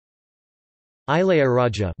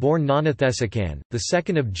Ilaiyaraaja, born Nanathesakan, the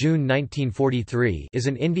 2nd of June 1943, is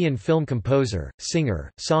an Indian film composer, singer,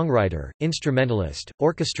 songwriter, instrumentalist,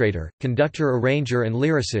 orchestrator, conductor, arranger and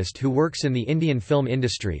lyricist who works in the Indian film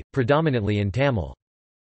industry, predominantly in Tamil.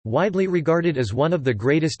 Widely regarded as one of the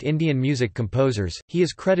greatest Indian music composers, he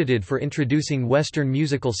is credited for introducing Western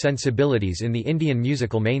musical sensibilities in the Indian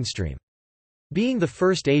musical mainstream. Being the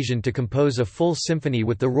first Asian to compose a full symphony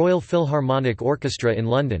with the Royal Philharmonic Orchestra in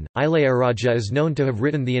London, Ilaiyaraaja is known to have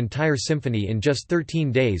written the entire symphony in just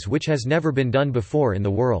 13 days, which has never been done before in the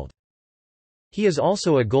world. He is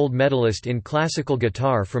also a gold medalist in classical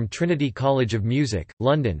guitar from Trinity College of Music,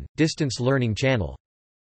 London, Distance Learning Channel.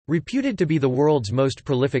 Reputed to be the world's most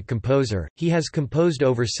prolific composer, he has composed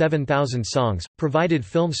over 7,000 songs, provided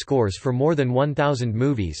film scores for more than 1,000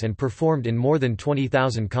 movies and performed in more than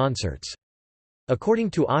 20,000 concerts. According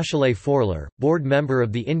to Ashalay Forler, board member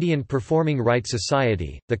of the Indian Performing Rights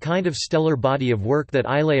Society, the kind of stellar body of work that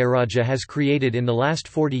Ilaiyaraaja has created in the last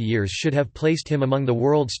 40 years should have placed him among the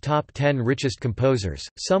world's top 10 richest composers,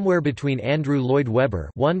 somewhere between Andrew Lloyd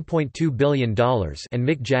Webber ($1.2 billion) and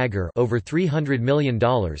Mick Jagger over $300 million.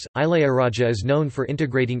 Ilaiyaraaja is known for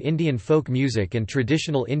integrating Indian folk music and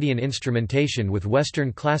traditional Indian instrumentation with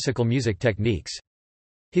Western classical music techniques.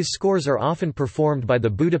 His scores are often performed by the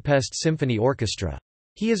Budapest Symphony Orchestra.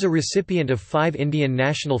 He is a recipient of 5 Indian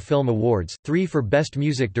National Film Awards, 3 for Best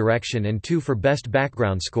Music Direction and 2 for Best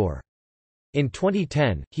Background Score. In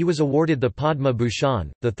 2010, he was awarded the Padma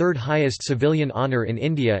Bhushan, the third highest civilian honour in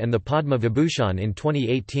India, and the Padma Vibhushan in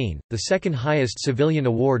 2018, the second highest civilian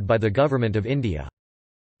award by the Government of India.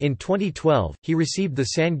 In 2012, he received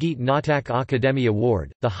the Sangeet Natak Akademi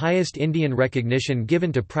Award, the highest Indian recognition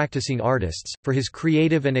given to practicing artists, for his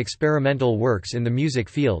creative and experimental works in the music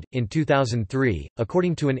field. In 2003,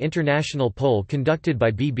 according to an international poll conducted by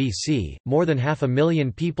BBC, more than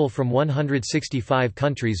 500,000 people from 165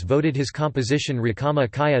 countries voted his composition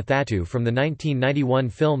Rakama Kaya Thattu from the 1991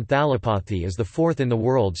 film Thalapathy as the 4th in the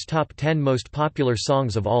world's top 10 most popular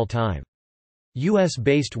songs of all time.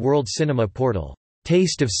 US-based World Cinema portal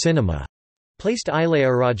Taste of Cinema placed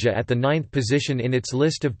Ilaiyaraaja at the 9th position in its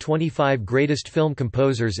list of 25 greatest film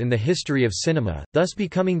composers in the history of cinema, thus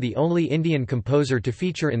becoming the only Indian composer to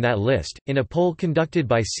feature in that list. In a poll conducted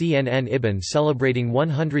by CNN IBN celebrating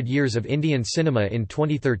 100 years of Indian cinema in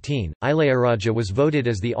 2013, Ilaiyaraaja was voted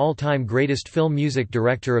as the all-time greatest film music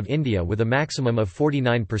director of India with a maximum of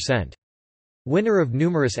 49%. Winner of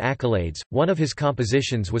numerous accolades, one of his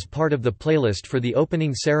compositions was part of the playlist for the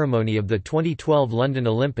opening ceremony of the 2012 London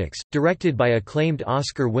Olympics, directed by acclaimed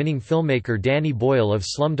Oscar-winning filmmaker Danny Boyle of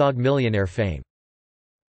Slumdog Millionaire fame.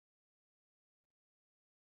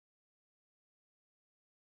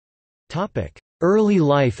 Early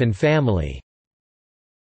life and family.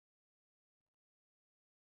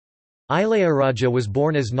 Ilaiyaraaja was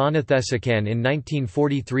born as Nanathesakan in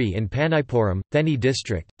 1943 in Panipuram, Theni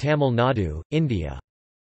district, Tamil Nadu, India.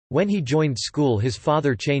 When he joined school, his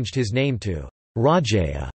father changed his name to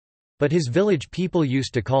Rajaya, but his village people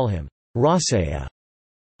used to call him Rasaya.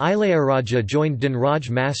 Ilaiyaraaja joined Dhanraj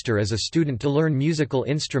Master as a student to learn musical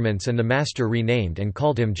instruments, and the master renamed and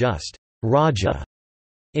called him just Raja.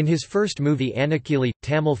 In his first movie Anakili,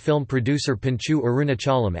 Tamil film producer Panchu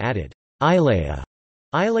Arunachalam added Ilaiya.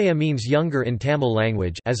 Ilaiya means younger in Tamil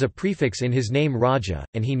language as a prefix in his name Raja,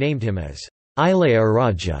 and he named him as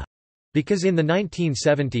Ilaiyaraaja because in the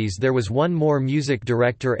 1970s there was one more music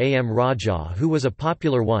director A.M. Raja who was a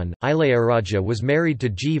popular one. Ilaiyaraaja was married to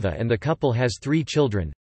Jiva and the couple has 3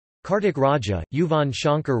 children: Kartik Raja, Yuvan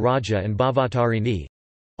Shankar Raja and Bhavatarini,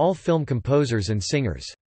 all film composers and singers.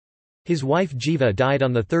 His wife Jiva died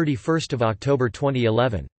on 31 October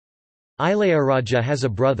 2011. Ilaiyaraaja has a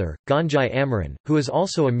brother, Ganjai Amaran, who is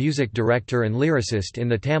also a music director and lyricist in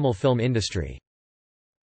the Tamil film industry.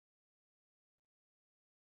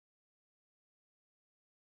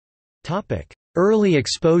 Early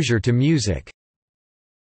exposure to music.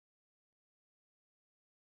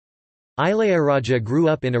 Ilaiyaraaja grew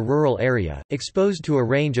up in a rural area, exposed to a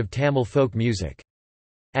range of Tamil folk music.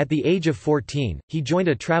 At the age of 14, he joined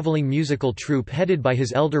a travelling musical troupe headed by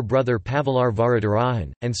his elder brother Pavalar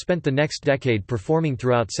Varadarajan, and spent the next decade performing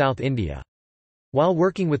throughout South India. While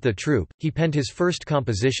working with the troupe, he penned his first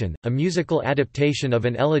composition, a musical adaptation of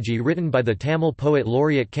an elegy written by the Tamil poet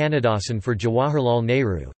laureate Kannadasan for Jawaharlal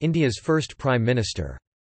Nehru, India's first Prime Minister.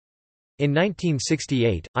 In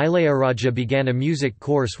 1968, Ilaiyaraaja began a music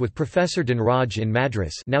course with Professor Dhanraj in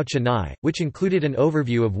Madras, now Chennai, which included an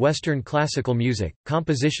overview of Western classical music,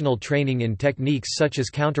 compositional training in techniques such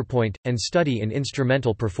as counterpoint, and study in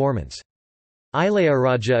instrumental performance.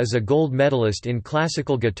 Ilaiyaraaja is a gold medalist in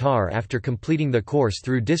classical guitar after completing the course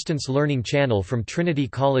through Distance Learning Channel from Trinity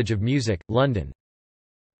College of Music, London.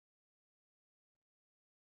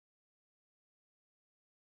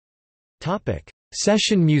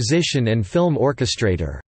 Session musician and film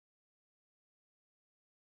orchestrator.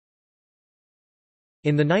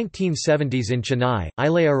 In the 1970s in Chennai,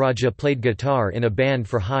 Ilaiyaraaja played guitar in a band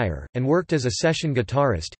for hire, and worked as a session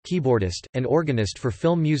guitarist, keyboardist, and organist for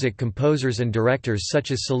film music composers and directors such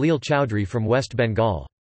as Salil Chowdhury from West Bengal.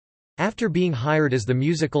 After being hired as the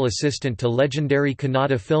musical assistant to legendary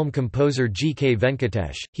Kannada film composer G. K.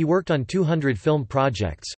 Venkatesh, he worked on 200 film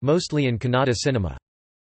projects, mostly in Kannada cinema.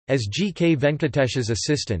 As G. K. Venkatesh's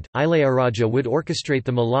assistant, Ilaiyaraaja would orchestrate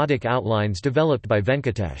the melodic outlines developed by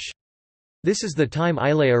Venkatesh. This is the time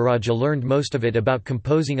Ilaiyaraaja learned most of it about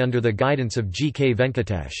composing under the guidance of G. K.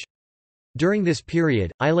 Venkatesh. During this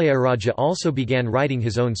period, Ilaiyaraaja also began writing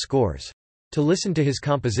his own scores. To listen to his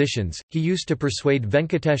compositions, he used to persuade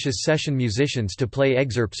Venkatesh's session musicians to play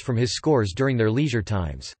excerpts from his scores during their leisure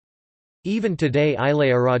times. Even today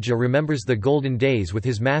Ilaiyaraaja remembers the golden days with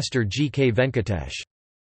his master G. K. Venkatesh.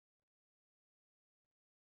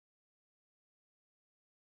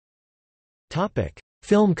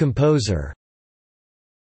 Film composer.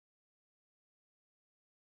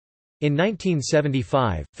 In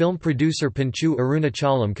 1975, film producer Panchu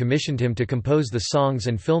Arunachalam commissioned him to compose the songs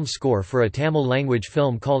and film score for a Tamil-language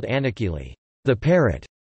film called Anakili, The Parrot.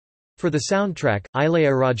 For the soundtrack,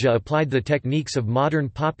 Ilaiyaraaja applied the techniques of modern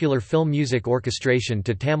popular film music orchestration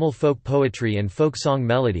to Tamil folk poetry and folk song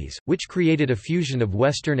melodies, which created a fusion of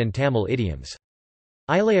Western and Tamil idioms.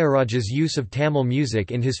 Ilaiyaraaja's use of Tamil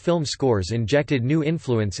music in his film scores injected new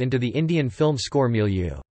influence into the Indian film score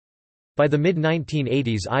milieu. By the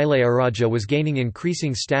mid-1980s Ilaiyaraaja was gaining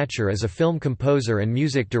increasing stature as a film composer and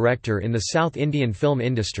music director in the South Indian film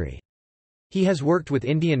industry. He has worked with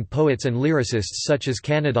Indian poets and lyricists such as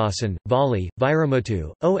Kannadasan, Valli,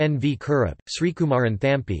 Vairamuthu, O.N.V. Kurup, Srikumaran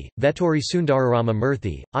Thampi, Vettori Sundararama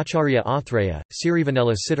Murthy, Acharya Athreya,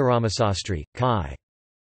 Sirivanella Sitaramasastri, Kai.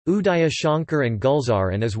 Udaya Shankar and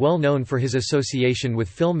Gulzar, and is well known for his association with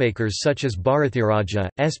filmmakers such as Bharathiraja,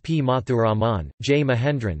 S. P. Mathuraman, J.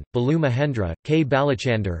 Mahendran, Balu Mahendra, K.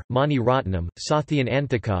 Balachandar, Mani Ratnam, Sathyan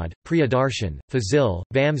Anthikad, Priyadarshan, Fazil,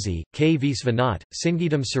 Vamsi, K. V. Svanat,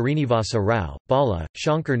 Singeetam Srinivasa Rao, Bala,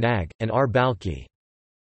 Shankar Nag, and R. Balki.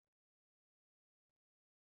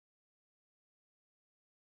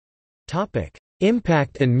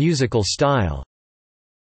 Impact and musical style.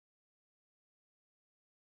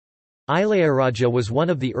 Ilaiyaraaja was one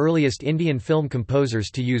of the earliest Indian film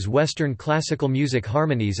composers to use Western classical music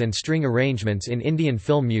harmonies and string arrangements in Indian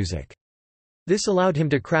film music. This allowed him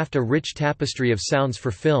to craft a rich tapestry of sounds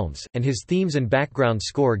for films, and his themes and background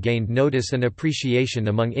score gained notice and appreciation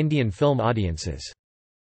among Indian film audiences.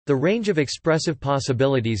 The range of expressive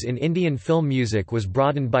possibilities in Indian film music was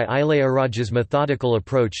broadened by Ilaiyaraaja's methodical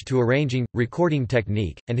approach to arranging, recording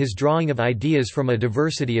technique, and his drawing of ideas from a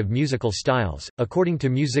diversity of musical styles. According to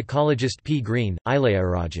musicologist P. Green,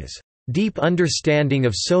 Ilaiyaraaja's deep understanding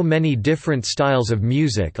of so many different styles of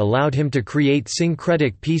music allowed him to create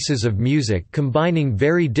syncretic pieces of music combining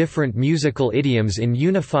very different musical idioms in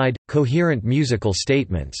unified, coherent musical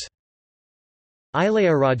statements.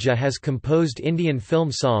 Ilaiyaraaja has composed Indian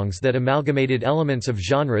film songs that amalgamated elements of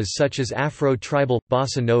genres such as Afro-tribal,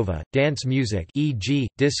 bossa nova, dance music e.g.,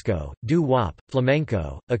 disco, doo-wop,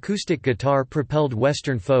 flamenco, acoustic guitar-propelled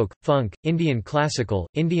Western folk, funk, Indian classical,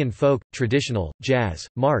 Indian folk, traditional, jazz,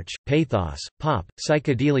 march, pathos, pop,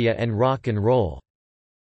 psychedelia and rock and roll.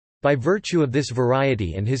 By virtue of this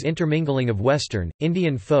variety and his intermingling of Western,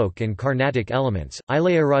 Indian folk and Carnatic elements,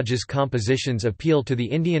 Ilaiyaraaja's compositions appeal to the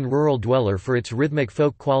Indian rural dweller for its rhythmic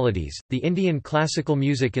folk qualities, the Indian classical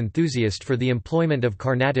music enthusiast for the employment of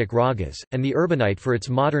Carnatic ragas, and the urbanite for its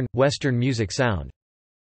modern, Western music sound.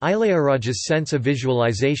 Ilaiyaraaja's sense of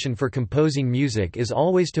visualization for composing music is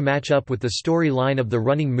always to match up with the story line of the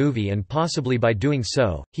running movie, and possibly by doing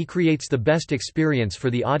so, he creates the best experience for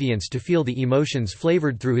the audience to feel the emotions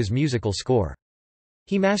flavored through his musical score.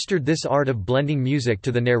 He mastered this art of blending music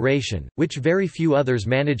to the narration, which very few others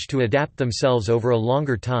manage to adapt themselves over a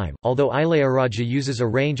longer time. Although Ilaiyaraaja uses a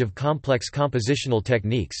range of complex compositional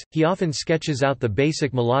techniques, he often sketches out the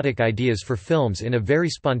basic melodic ideas for films in a very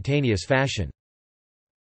spontaneous fashion.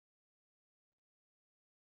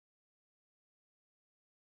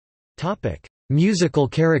 Musical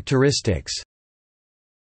characteristics.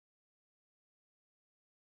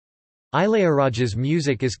 Ilaiyaraaja's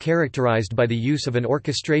music is characterized by the use of an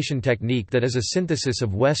orchestration technique that is a synthesis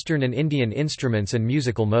of Western and Indian instruments and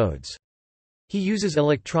musical modes. He uses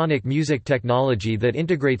electronic music technology that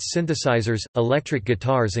integrates synthesizers, electric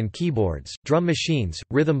guitars and keyboards, drum machines,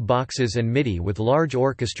 rhythm boxes and MIDI with large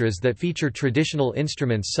orchestras that feature traditional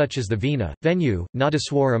instruments such as the veena, venu,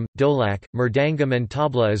 nadaswaram, dholak, mridangam and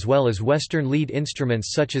tabla as well as Western lead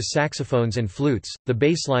instruments such as saxophones and flutes. The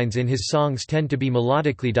basslines in his songs tend to be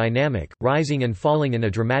melodically dynamic, rising and falling in a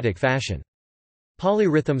dramatic fashion.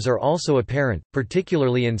 Polyrhythms are also apparent,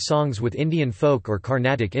 particularly in songs with Indian folk or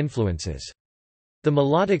Carnatic influences. The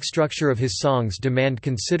melodic structure of his songs demand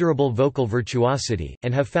considerable vocal virtuosity,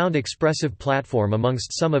 and have found expressive platform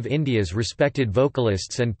amongst some of India's respected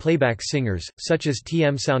vocalists and playback singers, such as T.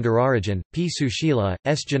 M. Soundararajan, P. Sushila,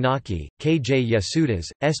 S. Janaki, K. J. Yasudas,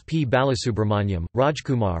 S. P. Balasubramanyam,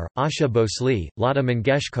 Rajkumar, Asha Bhosle, Lata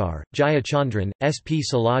Mangeshkar, Jayachandran, S. P.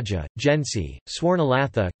 Salaja, Jensi,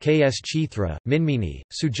 Swarnalatha, K. S. Chithra, Minmini,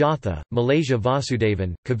 Sujatha, Malaysia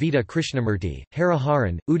Vasudevan, Kavita Krishnamurti,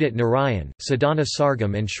 Hariharan, Udit Narayan, Sadhana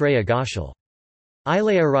Sargam and Shreya Ghoshal.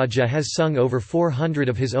 Ilaiyaraaja has sung over 400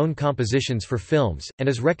 of his own compositions for films, and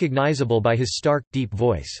is recognizable by his stark, deep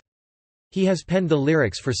voice. He has penned the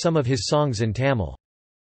lyrics for some of his songs in Tamil.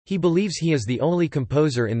 He believes he is the only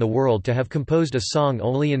composer in the world to have composed a song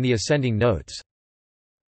only in the ascending notes.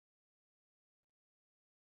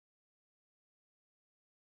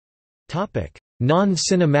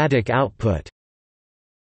 Non-cinematic output.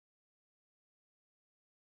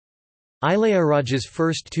 Ilaiyaraaja's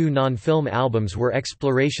first two non-film albums were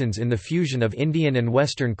explorations in the fusion of Indian and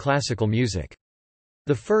Western classical music.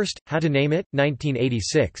 The first, How to Name It,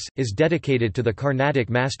 1986, is dedicated to the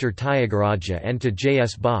Carnatic master Tyagaraja and to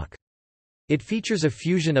J.S. Bach. It features a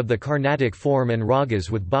fusion of the Carnatic form and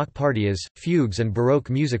ragas with Bach partias, fugues and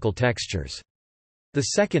Baroque musical textures. The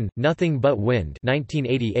second, Nothing But Wind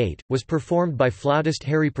 1988, was performed by flautist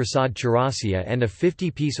Hari Prasad Chaurasia and a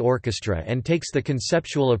 50-piece orchestra and takes the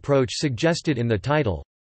conceptual approach suggested in the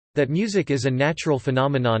title—that music is a natural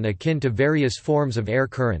phenomenon akin to various forms of air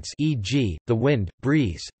currents, e.g., the wind,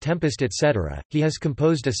 breeze, tempest etc. He has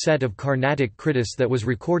composed a set of Carnatic kritis that was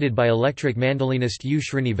recorded by electric mandolinist U.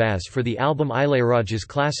 Srinivas for the album Ilaiyaraaja's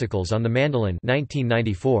Classicals on the Mandolin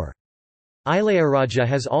 1994. Ilaiyaraaja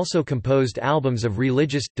has also composed albums of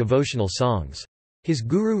religious, devotional songs. His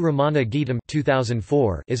Guru Ramana Geetam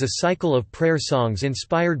 2004 is a cycle of prayer songs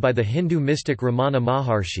inspired by the Hindu mystic Ramana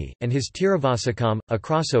Maharshi, and his Tiruvasakam, a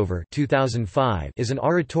crossover 2005 is an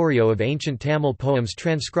oratorio of ancient Tamil poems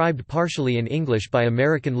transcribed partially in English by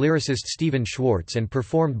American lyricist Stephen Schwartz and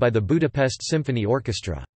performed by the Budapest Symphony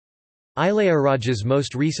Orchestra. Ilaiyaraaja's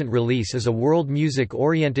most recent release is a world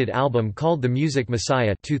music-oriented album called The Music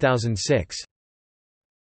Messiah 2006.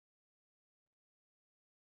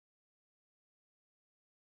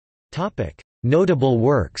 Notable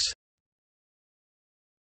works.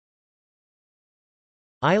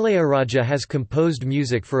 Ilaiyaraaja has composed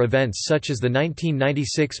music for events such as the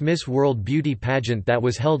 1996 Miss World Beauty pageant that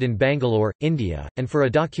was held in Bangalore, India, and for a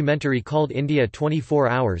documentary called India 24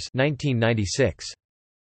 Hours 1996.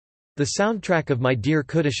 The soundtrack of My Dear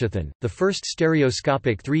Kudashathan, the first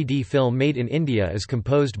stereoscopic 3D film made in India, is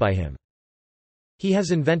composed by him. He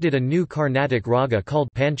has invented a new Carnatic raga called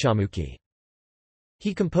Panchamukhi.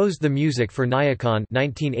 He composed the music for Nayakan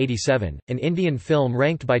 1987, an Indian film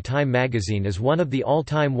ranked by Time magazine as one of the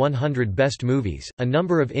all-time 100 best movies. A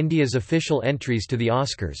number of India's official entries to the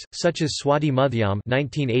Oscars, such as Swati Mudhyam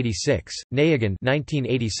 1986, Nayagan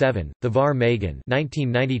 1987, Thavar Megan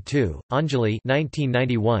 1992, Anjali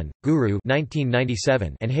 1991, Guru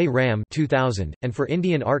 1997, and Hey Ram 2000, and for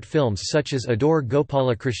Indian art films such as Adore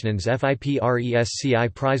Gopalakrishnan's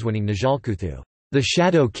FIPRESCI prize-winning Najalkuthu, The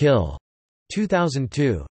Shadow Kill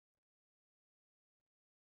 2002.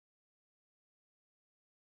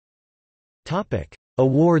 Topic: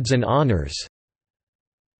 Awards and honors.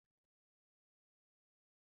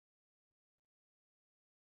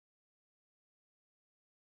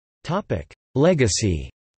 Topic: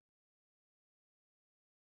 Legacy.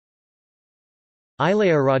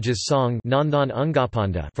 Ilaiyaraaja's song Nandhan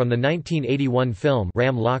Ungapanda from the 1981 film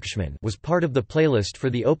Ram Lakshman was part of the playlist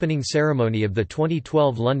for the opening ceremony of the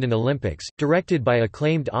 2012 London Olympics, directed by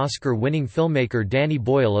acclaimed Oscar-winning filmmaker Danny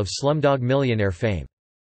Boyle of Slumdog Millionaire fame.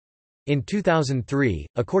 In 2003,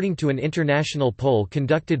 according to an international poll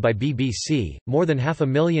conducted by BBC, more than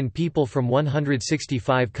 500,000 people from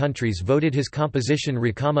 165 countries voted his composition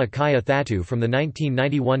Rakama Kaya Thattu from the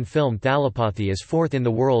 1991 film Thalapathy as fourth in the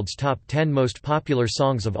world's top 10 most popular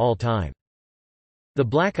songs of all time. The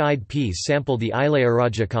Black Eyed Peas sampled the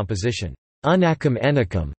Ilaiyaraaja composition, Unakam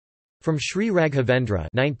Enakam, from Sri Raghavendra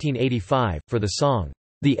 1985, for the song,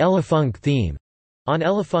 The Elefunk Theme, on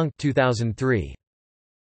Elefunk 2003.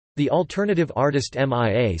 The alternative artist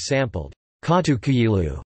MIA sampled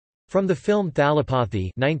Katukuyilu from the film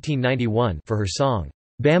Thalapathy 1991 for her song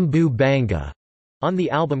Bamboo Banga on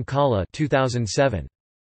the album Kala 2007.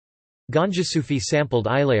 Ganjasufi sampled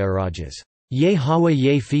Ilaiyaraaja's Ye Hawa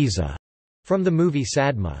Ye Fiza from the movie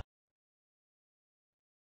Sadma.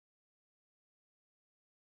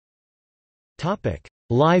 Topic: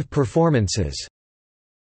 Live performances.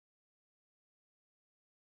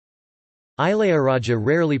 Ilaiyaraaja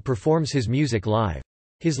rarely performs his music live.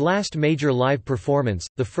 His last major live performance,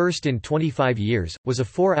 the first in 25 years, was a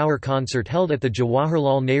 4-hour concert held at the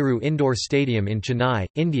Jawaharlal Nehru Indoor Stadium in Chennai,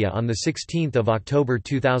 India on 16 October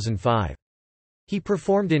 2005. He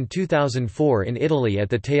performed in 2004 in Italy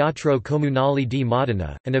at the Teatro Comunale di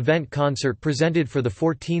Modena, an event concert presented for the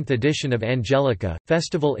 14th edition of Angelica,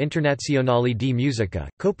 Festival Internazionale di Musica,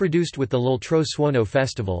 co-produced with the L'Ultro Suono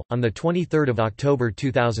Festival, on 23 October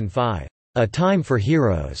 2005. A Time for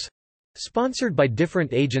Heroes, sponsored by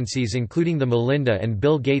different agencies including the Melinda and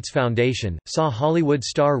Bill Gates Foundation, saw Hollywood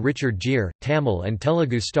star Richard Gere, Tamil and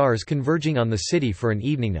Telugu stars converging on the city for an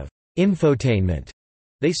evening of infotainment.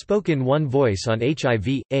 They spoke in one voice on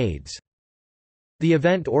HIV, AIDS. The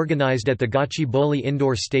event, organized at the Gachibowli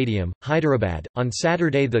Indoor Stadium, Hyderabad, on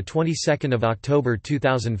Saturday the 22nd of October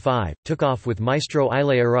 2005, took off with Maestro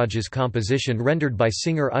Ilaiyaraaja's composition rendered by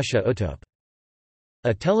singer Usha Uttup.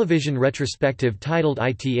 A television retrospective titled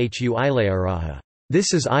Ithu Ilaiyaraaja,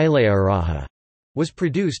 This is Ilaiyaraaja, was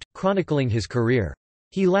produced, chronicling his career.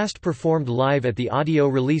 He last performed live at the audio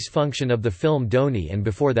release function of the film Dhoni, and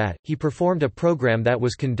before that, he performed a program that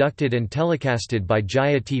was conducted and telecasted by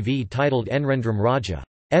Jaya TV titled Enrendram Raja,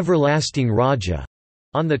 Everlasting Raja,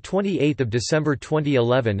 on 28 December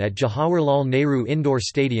 2011 at Jawaharlal Nehru Indoor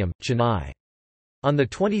Stadium, Chennai. On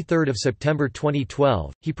 23 September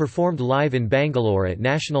 2012, he performed live in Bangalore at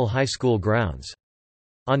National High School grounds.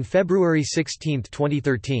 On February 16,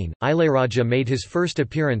 2013, Ilaiyaraaja made his first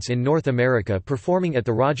appearance in North America performing at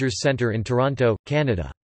the Rogers Centre in Toronto,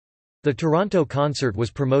 Canada. The Toronto concert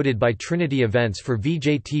was promoted by Trinity Events for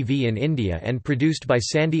Vijay TV in India and produced by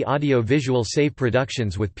Sandy Audio Visual Save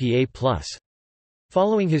Productions with PA+.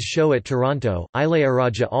 Following his show at Toronto,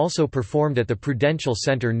 Ilaiyaraaja also performed at the Prudential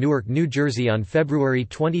Centre, Newark, New Jersey on February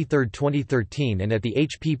 23, 2013 and at the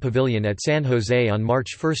HP Pavilion at San Jose on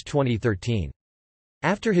March 1, 2013.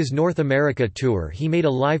 After his North America tour, he made a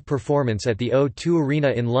live performance at the O2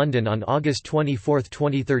 Arena in London on August 24,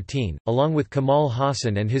 2013, along with Kamal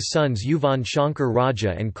Haasan and his sons Yuvan Shankar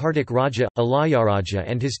Raja and Kartik Raja. Ilaiyaraaja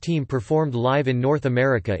and his team performed live in North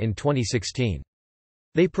America in 2016.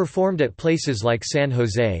 They performed at places like San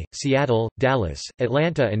Jose, Seattle, Dallas,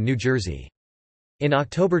 Atlanta and New Jersey. In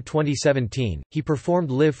October 2017, he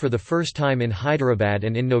performed live for the first time in Hyderabad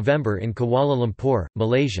and in November in Kuala Lumpur,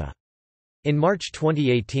 Malaysia. In March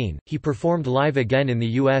 2018, he performed live again in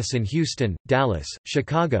the U.S. in Houston, Dallas,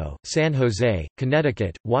 Chicago, San Jose,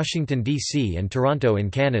 Connecticut, Washington, D.C. and Toronto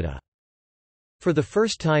in Canada. For the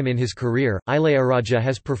first time in his career, Ilaiyaraaja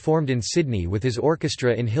has performed in Sydney with his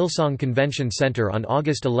orchestra in Hillsong Convention Centre on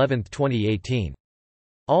August 11, 2018.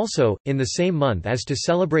 Also, in the same month as to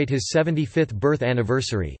celebrate his 75th birth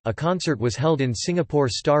anniversary, a concert was held in Singapore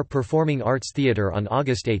Star Performing Arts Theatre on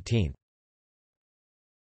August 18.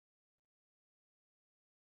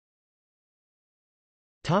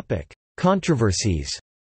 Controversies.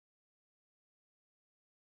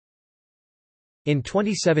 In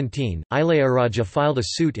 2017, Ilaiyaraaja filed a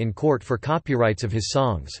suit in court for copyrights of his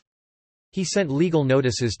songs. He sent legal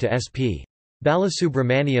notices to S.P.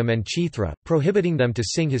 Balasubramaniam and Chithra, prohibiting them to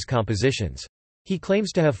sing his compositions. He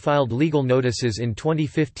claims to have filed legal notices in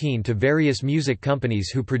 2015 to various music companies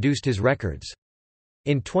who produced his records.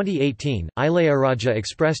 In 2018, Ilaiyaraaja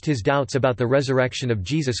expressed his doubts about the resurrection of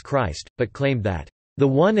Jesus Christ, but claimed that the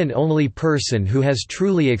one and only person who has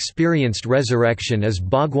truly experienced resurrection is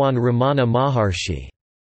Bhagwan Ramana Maharshi.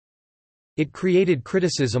 It created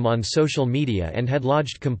criticism on social media and had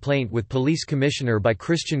lodged complaint with police commissioner by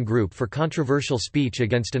Christian group for controversial speech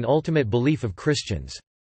against an ultimate belief of Christians.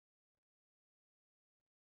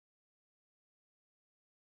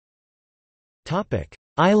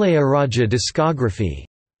 Ilaiyaraaja discography.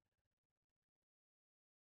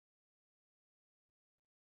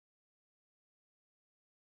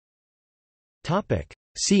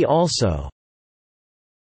 See also: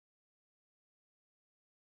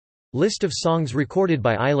 List of songs recorded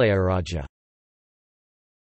by Ilaiyaraaja.